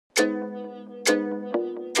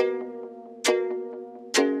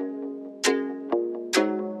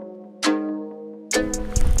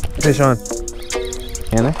Fish on.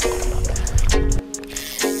 Anna.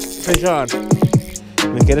 Fish on.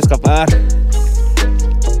 Me quiere escapar.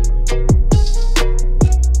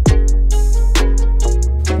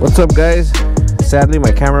 What's up, guys? Sadly,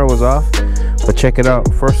 my camera was off, but check it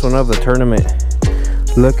out. First one of the tournament.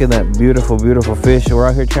 Look at that beautiful, beautiful fish. We're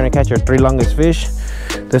out here trying to catch our 3 longest fish.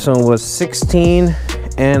 This one was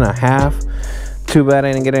 16.5. Too bad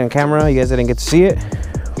I didn't get it on camera. You guys didn't get to see it,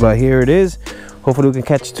 but here it is. Hopefully we can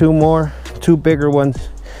catch 2 more, 2 bigger ones.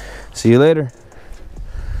 See you later.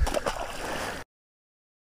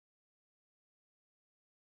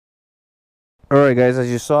 All right, guys, as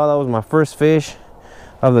you saw, that was my first fish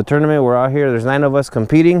of the tournament. We're out here. There's 9 of us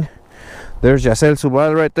competing. There's Yacel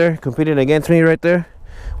Subal right there competing against me right there,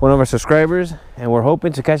 one of our subscribers, and we're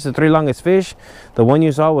hoping to catch the 3 longest fish. The one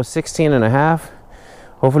you saw was 16.5.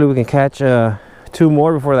 Hopefully we can catch 2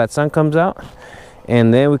 more before that sun comes out,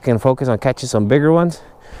 and then we can focus on catching some bigger ones.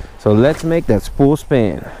 So let's make that spool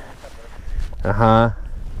spin.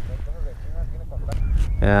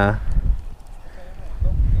 Yeah.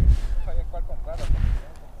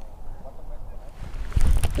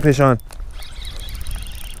 Fish on.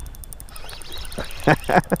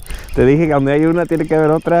 Te dije que donde hay una tiene que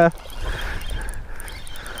haber otra.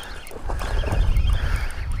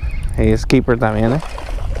 Y es keeper también,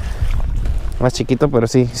 más chiquito, pero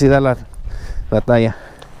sí da la talla.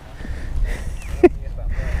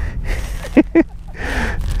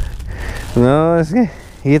 No, es que...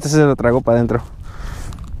 Y este se lo tragó para adentro.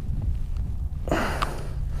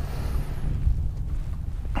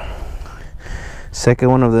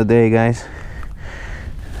 Second one of the day, guys.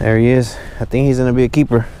 There he is. I think he's gonna be a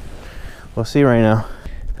keeper. We'll see right now.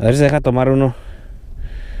 A ver si deja tomar uno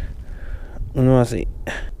así.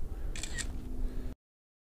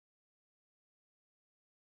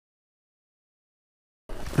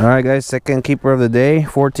 All right, guys, second keeper of the day,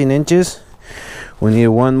 14 inches. We need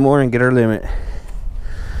 1 more and get our limit.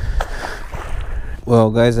 Well,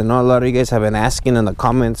 guys, I know a lot of you guys have been asking in the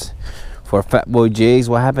comments for Fat Boy Jigs.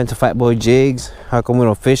 What happened to Fat Boy Jigs? How come we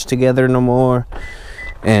don't fish together no more?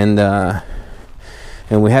 And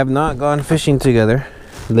we have not gone fishing together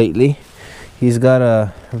lately. He's got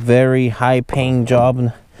a very high-paying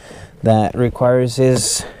job that requires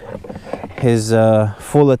his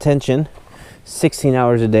full attention, 16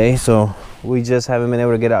 hours a day. So we just haven't been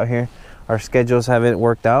able to get out here. Our schedules haven't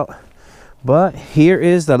worked out. But here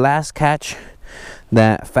is the last catch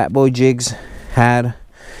that Fat Boy Jigs had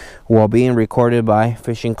while being recorded by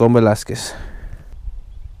Fishing con Velasquez.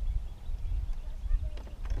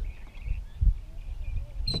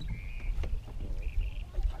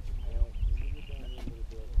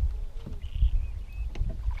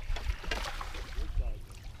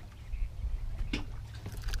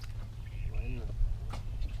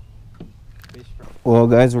 Well,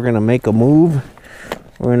 guys, we're gonna make a move.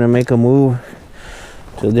 We're gonna make a move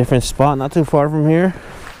to a different spot, not too far from here.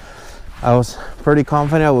 I was pretty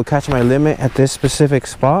confident I would catch my limit at this specific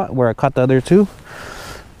spot where I caught the other 2,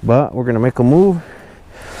 but we're gonna make a move.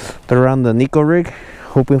 Throw around the Nico rig,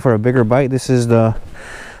 hoping for a bigger bite. This is the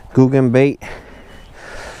Guggen bait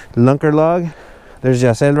lunker log. There's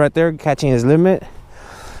Yacel right there catching his limit.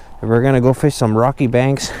 We're gonna go fish some rocky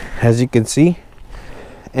banks, as you can see.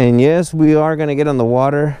 And yes, we are gonna get on the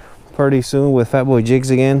water pretty soon with Fat Boy Jigs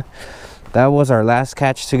again. That was our last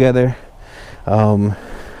catch together.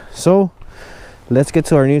 So let's get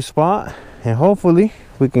to our new spot, and hopefully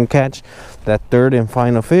we can catch that 3rd and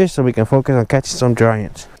final fish so we can focus on catching some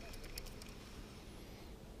giants.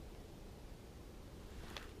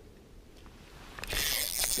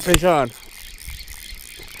 Fish on.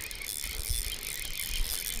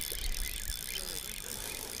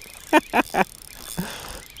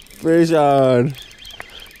 Fish on.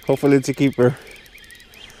 Hopefully it's a keeper.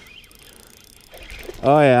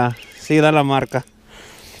 Oh yeah, sí da la marca.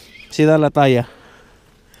 Sí da la talla.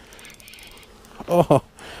 Oh,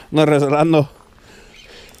 no resbalando.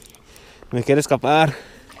 Me quiere escapar.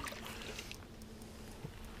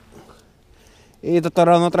 Y está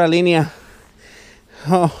atorado en otra línea.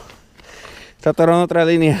 Oh, está atorado en otra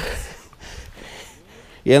línea.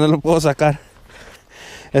 Ya no lo puedo sacar.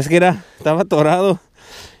 Es que estaba atorado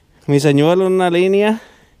mi señuelo en una línea.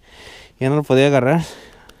 Ya no lo podía agarrar.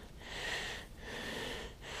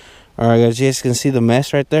 Alright, guys, you guys can see the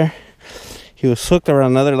mess right there. He was hooked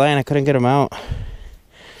around another line. I couldn't get him out.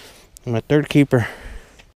 My 3rd keeper.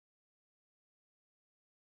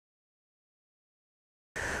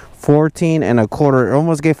 14.25.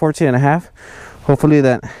 Almost gave 14.5. Hopefully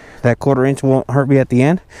that 1/4 inch won't hurt me at the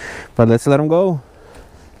end. But let's let him go.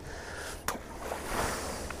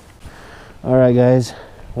 Alright, guys.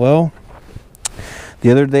 Well,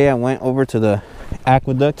 The other day I went over to the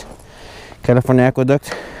aqueduct, California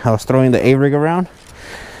aqueduct. I was throwing the A-rig around.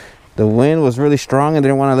 The wind was really strong and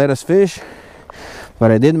didn't want to let us fish, but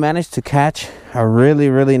I did manage to catch a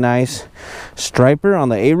really nice striper on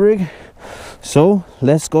the A-rig. So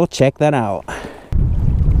let's go check that out.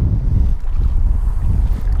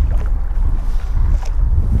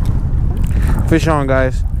 Fish on,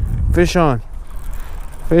 guys. Fish on.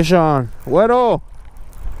 Fish on. Bueno.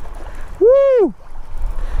 Woo!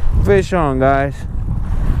 Fish on, guys.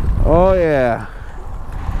 Oh yeah.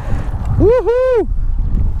 Woohoo!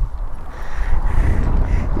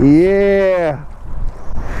 Yeah.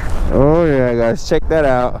 Oh yeah, guys, check that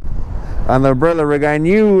out. On the umbrella rig, I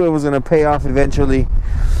knew it was gonna pay off eventually.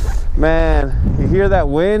 Man, you hear that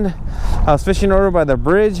wind? I was fishing over by the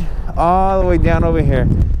bridge, all the way down over here.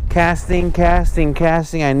 Casting.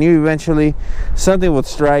 I knew eventually something would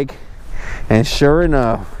strike. And sure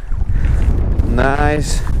enough,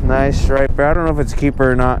 nice striper. I don't know if it's a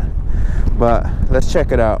keeper or not, but let's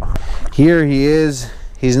check it out. Here he is.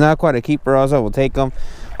 He's not quite a keeper, also I will take him.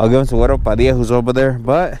 I'll give him to Curado Padilla, who's over there.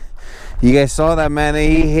 But you guys saw that, man.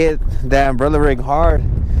 He hit that umbrella rig hard.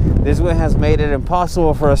 This wind has made it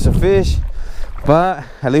impossible for us to fish, but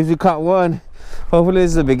at least we caught one. Hopefully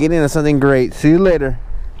this is the beginning of something great. See you later.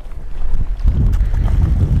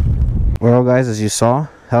 Well, guys, as you saw,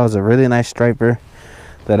 that was a really nice striper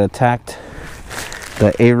that attacked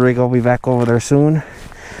the A-rig. I'll be back over there soon,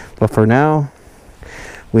 but for now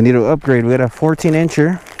we need to upgrade. We got a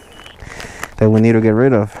 14-incher that we need to get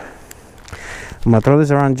rid of. I'm gonna throw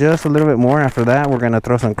this around just a little bit more. After that, we're gonna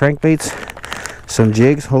throw some crankbaits, some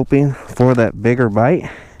jigs, hoping for that bigger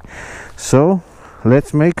bite. So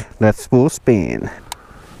let's make that spool spin.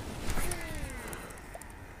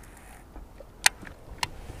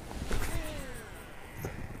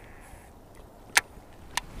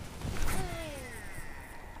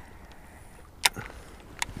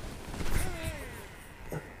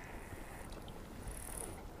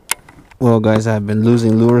 Well, guys, I've been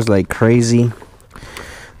losing lures like crazy.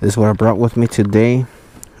 This is what I brought with me today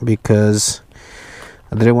because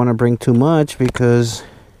I didn't want to bring too much because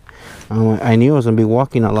I knew I was going to be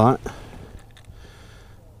walking a lot.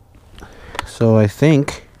 So I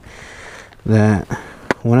think that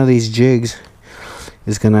one of these jigs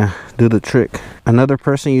is going to do the trick. Another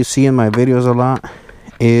person you see in my videos a lot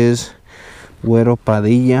is Curado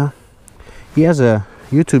Padilla. He has a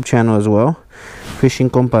YouTube channel as well, Fishing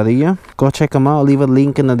con Padilla. Go check him out. I'll leave a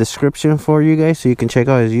link in the description for you guys so you can check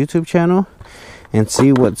out his YouTube channel and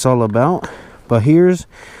see what it's all about. But here's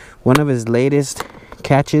one of his latest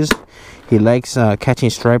catches. He likes catching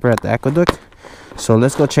striper at the aqueduct, so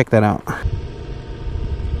let's go check that out.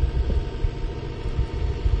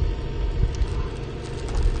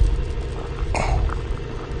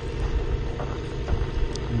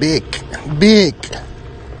 Big.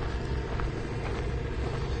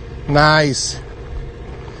 Nice.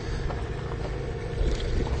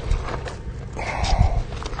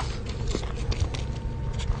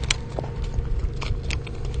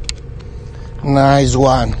 Nice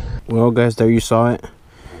one. Well, guys, there you saw it.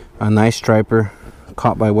 A nice striper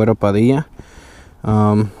caught by Curado Padilla.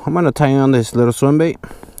 I'm gonna tie on this little swim bait.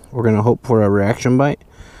 We're gonna hope for a reaction bite.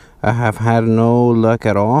 I have had no luck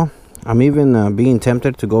at all. I'm even being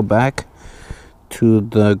tempted to go back to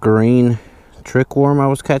the green trick worm I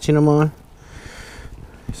was catching them on.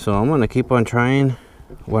 So I'm gonna keep on trying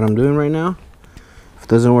what I'm doing right now. If it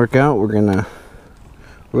doesn't work out, we're gonna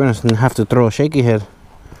have to throw a shaky head,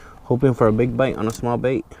 hoping for a big bite on a small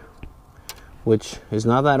bait, which is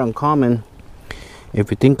not that uncommon if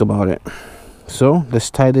you think about it. So let's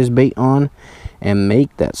tie this bait on and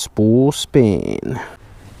make that spool spin.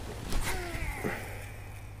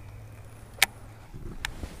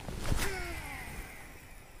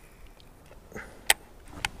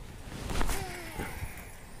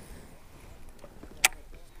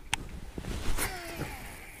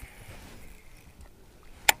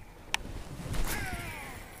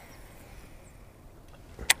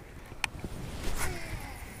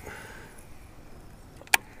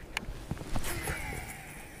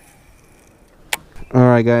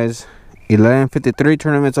 Alright, guys, 11:53,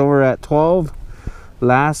 tournament's over at 12.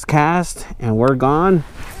 Last cast and we're gone.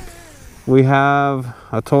 We have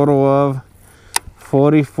a total of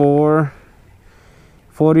 44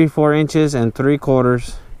 inches and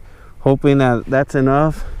 3/4, hoping that that's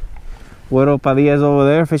enough. Curado Padilla is over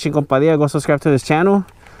there, Fishing con Padilla. Go subscribe to his channel,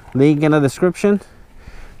 link in the description.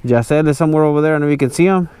 Jaced is somewhere over there, I know you can see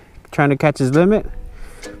him trying to catch his limit,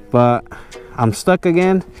 but I'm stuck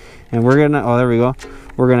again. And we're gonna, oh, there we go.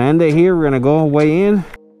 We're gonna end it here. We're gonna go weigh in.